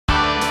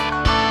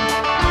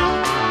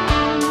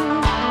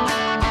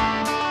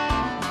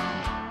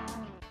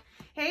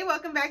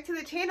back to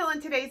the channel.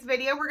 In today's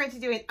video, we're going to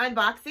do an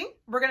unboxing.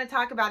 We're going to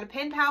talk about a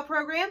pen pal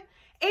program,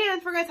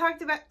 and we're going to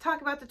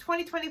talk about the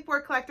 2024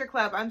 Collector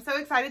Club. I'm so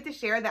excited to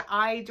share that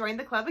I joined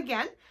the club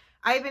again.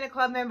 I've been a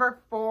club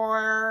member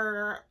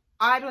for,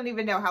 I don't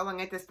even know how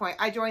long at this point.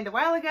 I joined a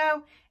while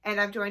ago,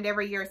 and I've joined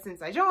every year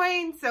since I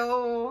joined.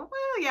 So,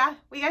 well, yeah,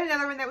 we got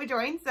another one that we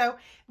joined. So,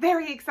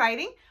 very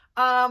exciting.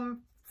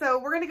 So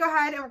we're going to go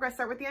ahead and we're going to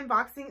start with the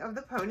unboxing of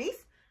the ponies.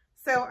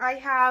 So I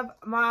have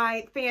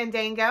my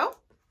Fandango.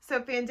 So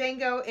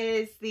Fandango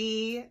is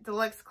the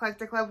deluxe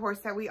Collector Club horse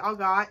that we all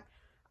got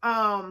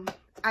for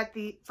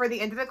the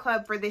end of the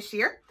club for this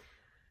year.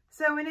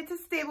 So, and it's a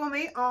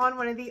stablemate on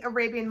one of the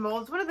Arabian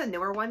molds, one of the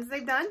newer ones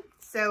they've done.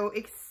 So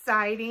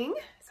exciting.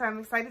 So I'm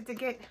excited to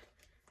get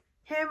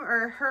him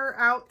or her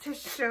out to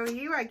show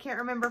you. I can't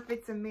remember if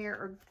it's a mare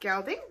or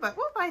gelding, but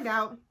we'll find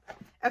out.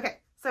 Okay,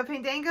 so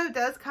Fandango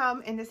does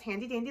come in this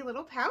handy dandy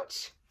little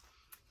pouch.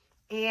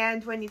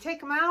 And when you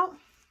take them out,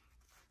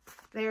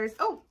 there's,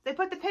 oh, they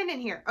put the pin in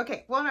here.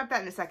 Okay, we'll unwrap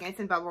that in a second. It's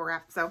in bubble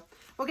wrap, so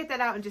we'll get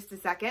that out in just a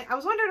second. I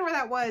was wondering where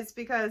that was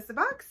because the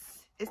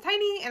box is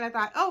tiny, and I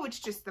thought, oh, it's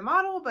just the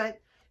model,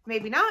 but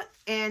maybe not.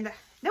 And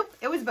nope,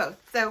 it was both.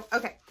 So,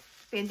 okay,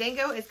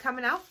 Fandango is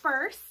coming out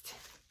first.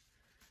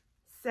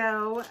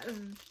 So,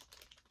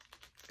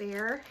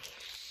 there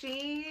it's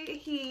a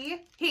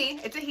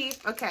he.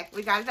 Okay,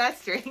 we got that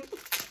straight.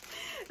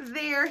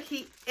 There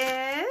he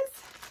is.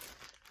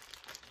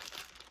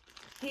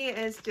 He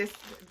is just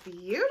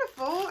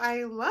beautiful.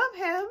 I love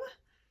him.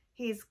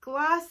 He's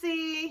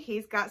glossy.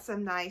 He's got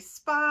some nice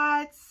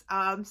spots,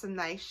 some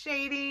nice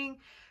shading.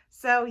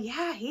 So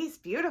yeah, he's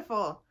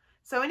beautiful.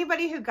 So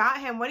anybody who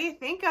got him, what do you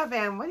think of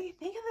him? What do you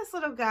think of this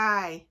little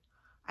guy?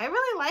 I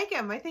really like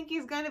him. I think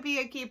he's going to be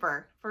a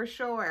keeper for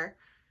sure.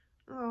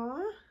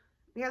 Aww.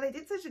 Yeah, they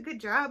did such a good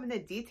job, and the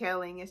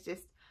detailing is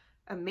just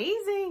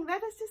amazing.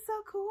 That is just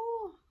so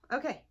cool.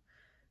 Okay.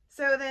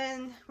 So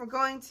then we're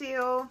going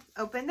to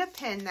open the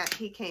pin that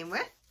he came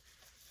with.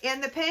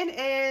 And the pin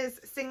is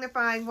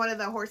signifying one of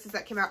the horses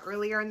that came out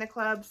earlier in the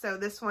club. So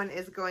this one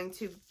is going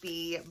to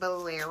be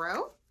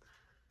Bolero.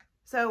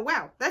 So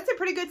wow, that's a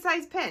pretty good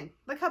size pin.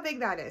 Look how big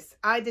that is.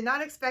 I did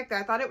not expect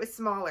that. I thought it was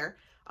smaller.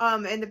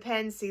 And the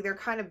pins, see, they're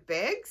kind of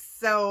big.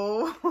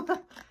 So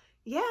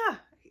yeah,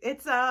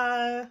 it's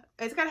got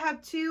to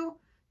have two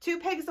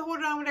pegs to hold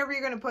it on whenever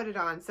you're going to put it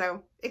on.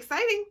 So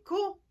exciting,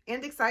 cool,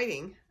 and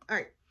exciting. All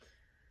right.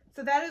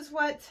 So that is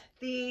what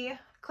the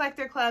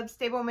Collector Club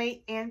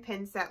stablemate and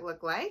pin set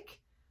look like.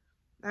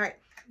 All right,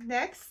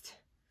 next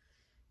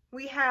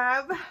we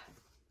have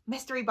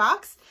mystery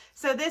box.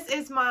 So this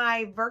is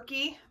my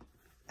Verkey.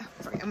 Oh,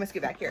 sorry, I'm gonna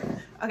scoot back here.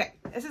 Okay,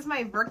 this is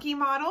my Verkey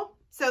model.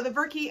 So the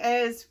Verkey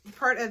is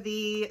part of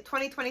the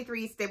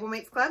 2023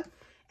 Stablemates Club,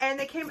 and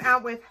they came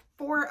out with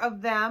 4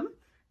 of them,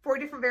 4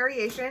 different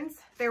variations.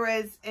 There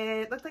was,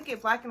 it looked like a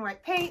black and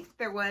white paint.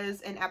 There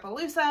was an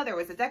Appaloosa. There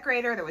was a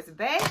decorator. There was a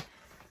bay.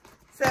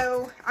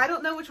 So I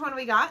don't know which one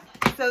we got.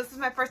 So this is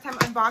my first time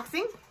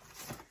unboxing.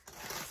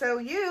 So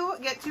you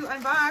get to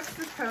unbox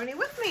this pony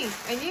with me,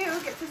 and you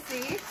get to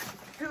see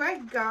who I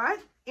got.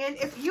 And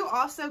if you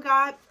also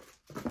got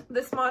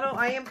this model,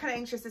 I am kind of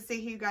anxious to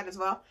see who you got as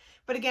well.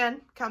 But again,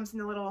 comes in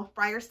the little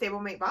Breyer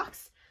stablemate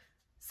box.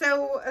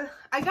 So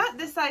I got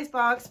this size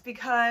box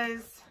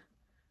because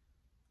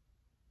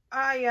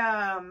I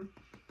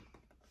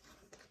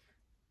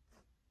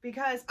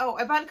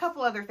bought a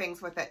couple other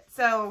things with it.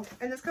 So,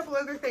 and this couple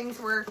other things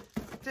were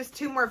just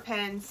 2 more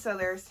pens. So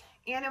there's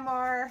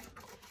Animar,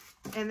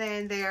 and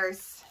then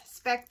there's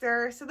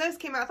Spectre. So those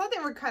came out. I thought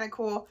they were kind of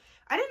cool.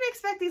 I didn't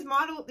expect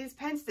these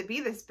pens to be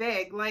this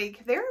big.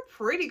 Like, they're a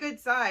pretty good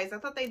size. I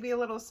thought they'd be a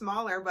little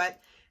smaller, but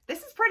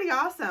this is pretty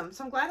awesome.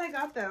 So I'm glad I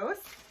got those.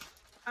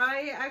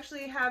 I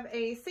actually have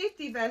a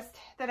safety vest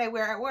that I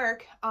wear at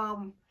work.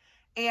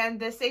 And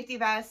the safety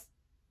vest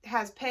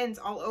has pins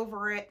all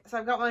over it. So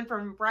I've got one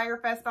from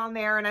Breyerfest on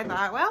there, and I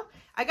thought, well,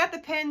 I got the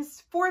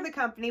pins for the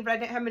company, but I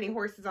didn't have many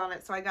horses on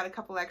it, so I got a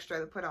couple extra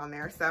to put on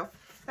there. So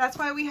that's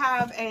why we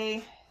have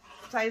a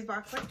size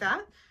box like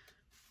that.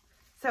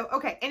 So,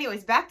 okay,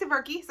 anyways, back to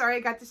Verkey. Sorry, I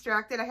got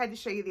distracted. I had to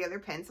show you the other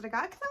pins that I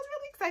got because I was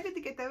really excited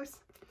to get those.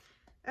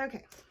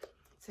 Okay,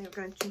 so we're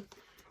going to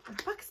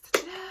box.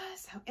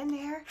 So in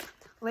there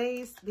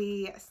lays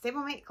the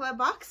Stablemate Club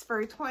box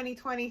for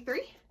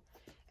 2023.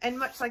 And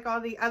much like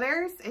all the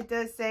others, it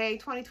does say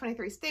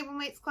 2023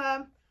 Stablemates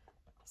Club.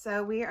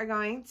 So we are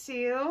going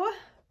to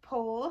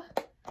pull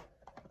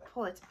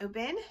it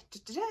open.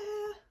 All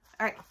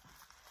right.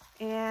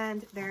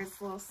 And there's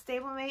a little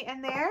stablemate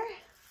in there.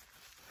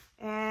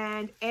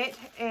 And it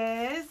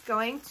is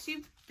going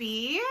to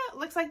be,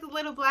 looks like the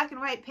little black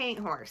and white paint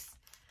horse.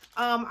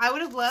 I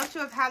would have loved to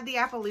have had the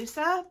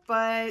Appaloosa,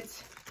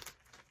 but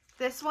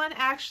this one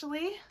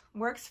actually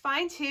works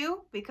fine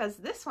too, because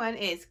this one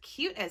is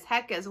cute as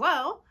heck as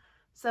well.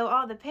 So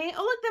all the paint,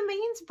 oh look, the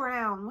mane's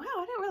brown. Wow,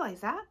 I didn't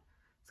realize that.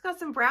 It's got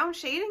some brown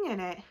shading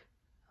in it.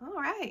 All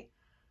right.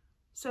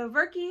 So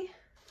Verkey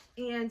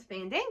and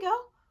Fandango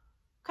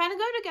kind of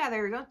go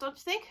together, don't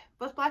you think?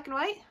 Both black and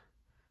white.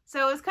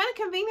 So it's kind of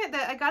convenient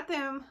that I got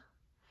them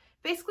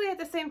basically at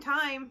the same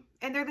time,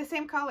 and they're the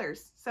same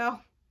colors. So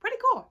pretty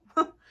cool.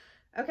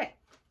 Okay,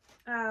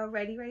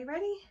 ready.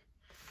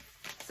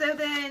 So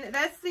then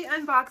that's the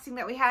unboxing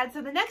that we had.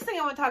 So the next thing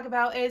I want to talk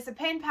about is the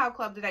pen pal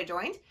club that I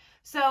joined.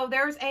 So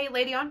there's a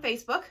lady on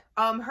Facebook.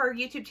 Her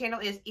YouTube channel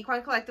is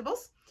Equine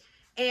Collectibles.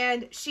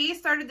 And she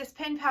started this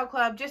pen pal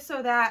club just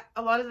so that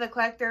a lot of the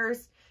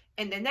collectors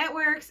in the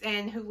networks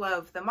and who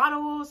love the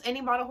models,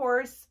 any model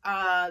horse,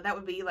 that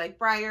would be like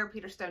Breyer,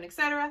 Peterstone,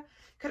 etc.,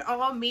 could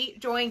all meet,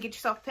 join, get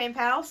yourself a pen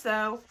pal.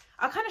 So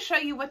I'll kind of show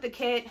you what the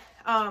kit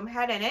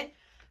had in it.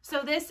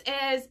 So this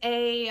is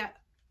a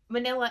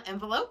manila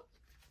envelope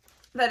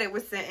that it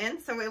was sent in.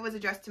 So it was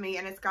addressed to me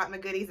and it's got my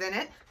goodies in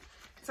it.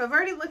 So I've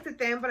already looked at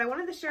them, but I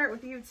wanted to share it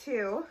with you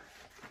too.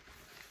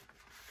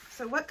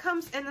 So what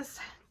comes in this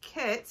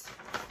kit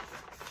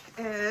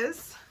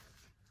is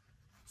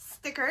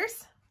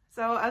stickers.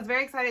 So I was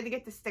very excited to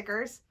get the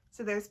stickers.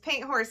 So there's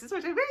paint horses,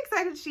 which I'm very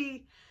excited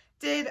she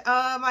did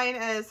mine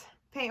as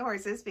paint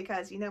horses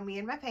because you know me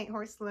and my paint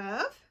horse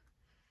love.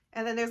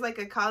 And then there's like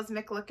a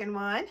cosmic looking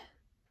one.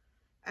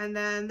 And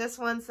then this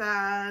one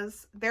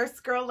says,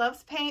 "This girl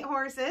loves paint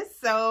horses."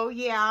 So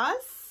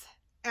yes,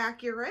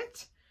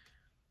 accurate.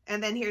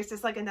 And then here's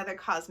just like another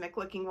cosmic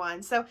looking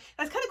one. So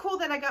that's kind of cool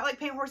that I got like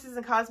paint horses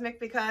and cosmic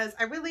because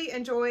I really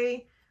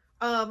enjoy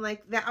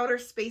like the outer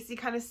spacey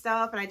kind of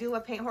stuff. And I do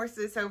love paint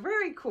horses. So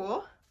very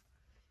cool.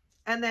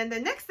 And then the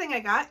next thing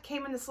I got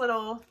came in this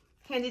little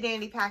handy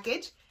dandy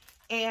package.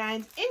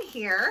 And in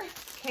here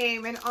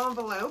came an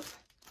envelope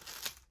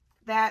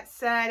that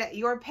said,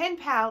 "Your pen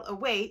pal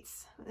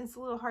awaits." It's a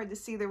little hard to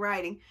see the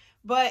writing,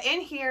 but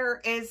in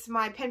here is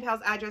my pen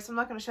pal's address. I'm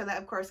not going to show that,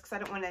 of course, because I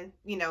don't want to,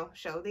 you know,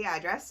 show the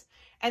address.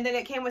 And then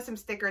it came with some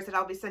stickers that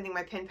I'll be sending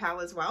my pen pal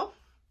as well.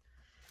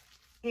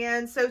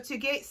 And so to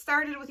get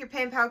started with your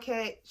pen pal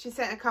kit, she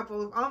sent a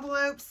couple of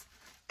envelopes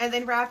and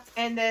then wrapped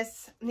in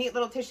this neat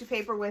little tissue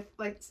paper with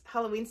like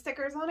Halloween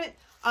stickers on it.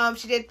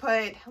 She did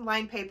put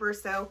lined paper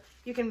so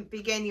you can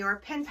begin your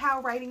pen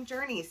pal writing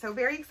journey. So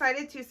very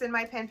excited to send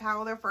my pen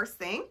pal their first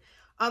thing.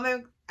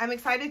 I'm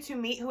excited to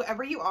meet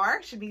whoever you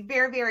are. Should be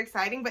very, very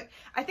exciting. But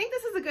I think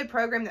this is a good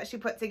program that she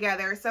put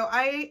together. So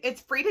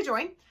it's free to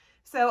join.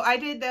 So I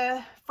did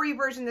the free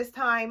version this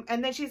time.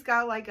 And then she's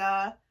got like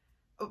an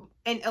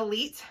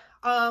elite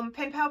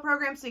pen pal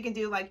program. So you can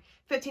do like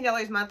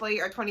 $15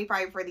 monthly or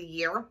 $25 for the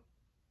year.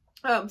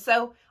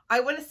 So I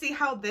want to see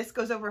how this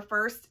goes over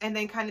first and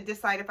then kind of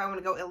decide if I want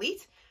to go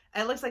elite.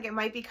 It looks like it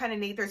might be kind of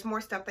neat. There's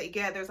more stuff that you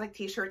get. There's like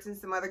t-shirts and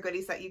some other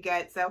goodies that you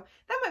get. So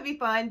that might be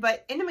fun.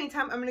 But in the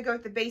meantime, I'm going to go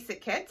with the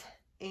basic kit.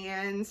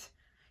 And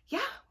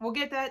yeah, we'll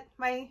get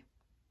my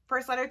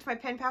first letter to my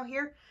pen pal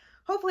here,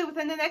 hopefully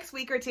within the next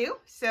week or two.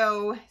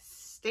 So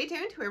stay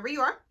tuned, whoever you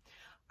are.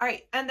 All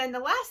right. And then the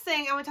last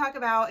thing I want to talk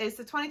about is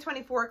the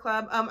 2024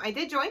 club. I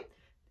did join.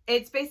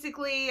 It's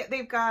basically,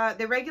 they've got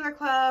the regular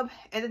club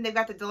and then they've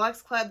got the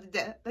deluxe club.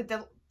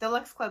 The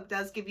deluxe club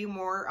does give you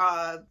more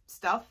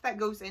stuff that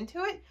goes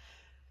into it.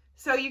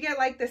 So you get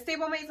like the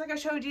stablemates like I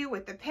showed you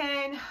with the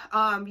pin.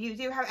 You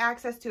do have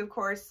access to, of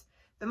course,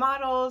 the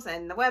models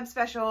and the web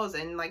specials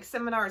and like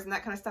seminars and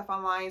that kind of stuff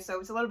online. So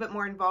it's a little bit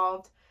more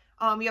involved.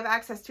 You have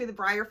access to the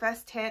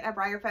BreyerFest tent at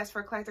BreyerFest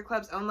for collector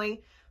clubs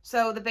only.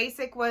 So the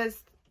basic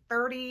was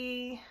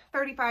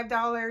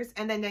 $35,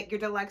 and then your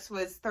deluxe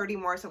was $30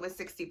 more, so it was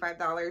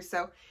 $65.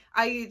 So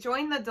I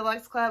joined the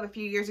deluxe club a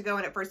few years ago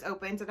when it first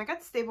opened, and I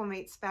got the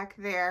stablemates back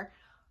there.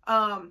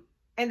 And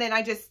then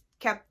I just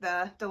kept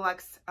the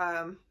deluxe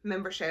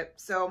membership.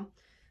 So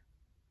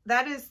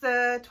that is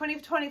the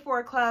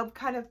 2024 club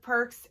kind of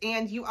perks,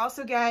 and you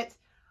also get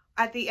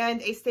at the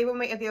end a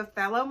stablemate of the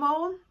Othello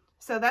mold.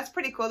 So that's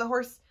pretty cool.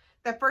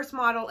 The first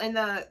model in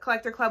the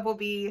collector club will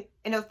be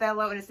an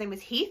Othello, and his name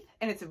is Heath,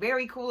 and it's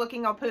very cool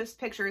looking. I'll post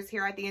pictures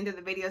here at the end of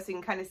the video so you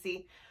can kind of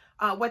see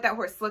what that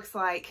horse looks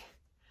like.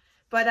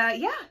 But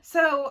yeah,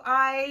 so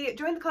I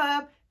joined the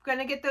club.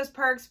 Gonna get those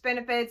perks,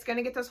 benefits,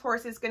 gonna get those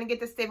horses, gonna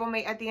get the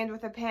stablemate at the end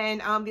with a pin.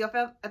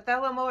 The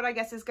Othello mold, I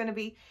guess, is gonna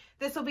be,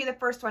 this will be the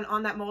first one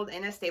on that mold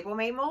in a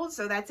stablemate mold,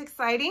 so that's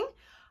exciting.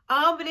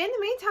 But in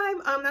the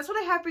meantime, that's what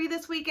I have for you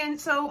this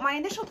weekend. So my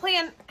initial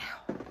plan,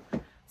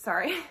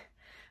 sorry.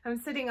 I'm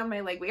sitting on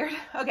my leg weird.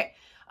 Okay.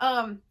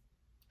 So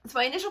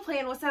my initial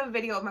plan was to have a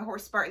video of my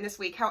horse Spartan this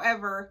week.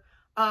 However,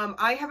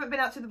 I haven't been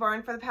out to the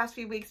barn for the past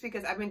few weeks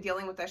because I've been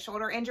dealing with a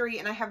shoulder injury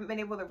and I haven't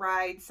been able to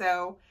ride.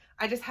 So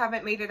I just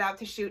haven't made it out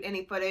to shoot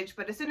any footage.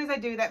 But as soon as I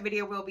do, that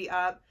video will be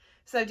up.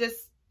 So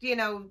just, you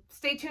know,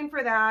 stay tuned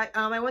for that.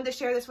 I wanted to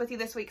share this with you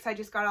this week because I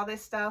just got all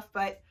this stuff.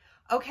 But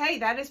okay,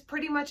 that is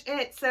pretty much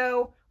it.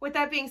 So with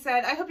that being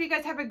said, I hope you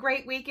guys have a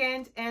great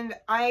weekend and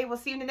I will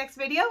see you in the next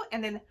video.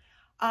 And then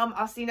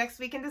I'll see you next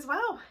weekend as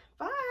well.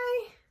 Bye.